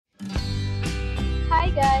Hi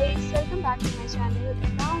guys, welcome back to my channel.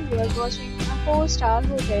 Now you are watching a 4-star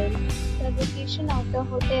hotel. The location of the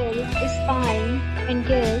hotel is fine and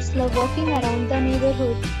guests love walking around the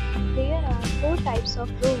neighborhood. There are 4 types of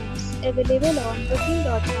rooms available on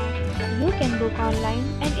booking.com. You can book online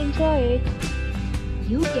and enjoy it.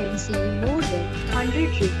 You can see more than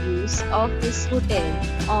 100 reviews of this hotel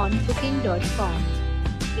on booking.com.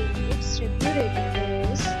 Its review rating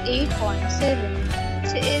is 8.7.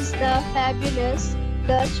 Which is the fabulous.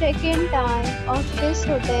 The check-in time of this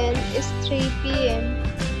hotel is 3 p.m.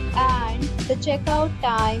 and the checkout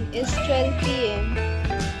time is 12 p.m.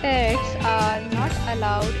 Pets are not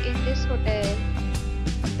allowed in this hotel.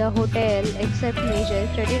 The hotel accepts major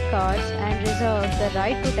credit cards and reserves the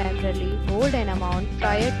right to temporarily hold an amount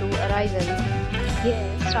prior to arrival.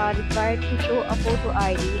 Guests are required to show a photo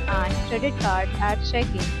ID and credit card at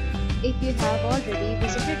check-in. If you have already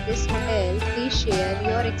visited this hotel, please share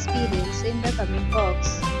your experience in the comment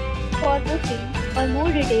box. For booking or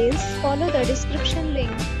more details, follow the description link.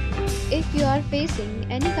 If you are facing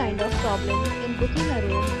any kind of problem in booking a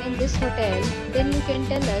room in this hotel, then you can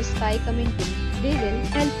tell us by commenting. We will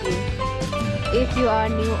help you. If you are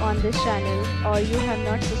new on this channel or you have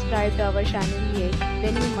not subscribed to our channel yet,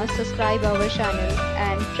 then you must subscribe our channel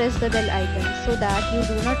and press the bell icon so that you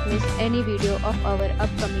do not miss any video of our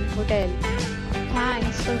upcoming hotel.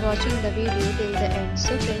 Thanks for watching the video till the end.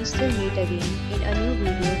 So friends, will meet again in a new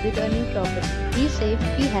video with a new property. Be safe,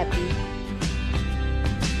 be happy.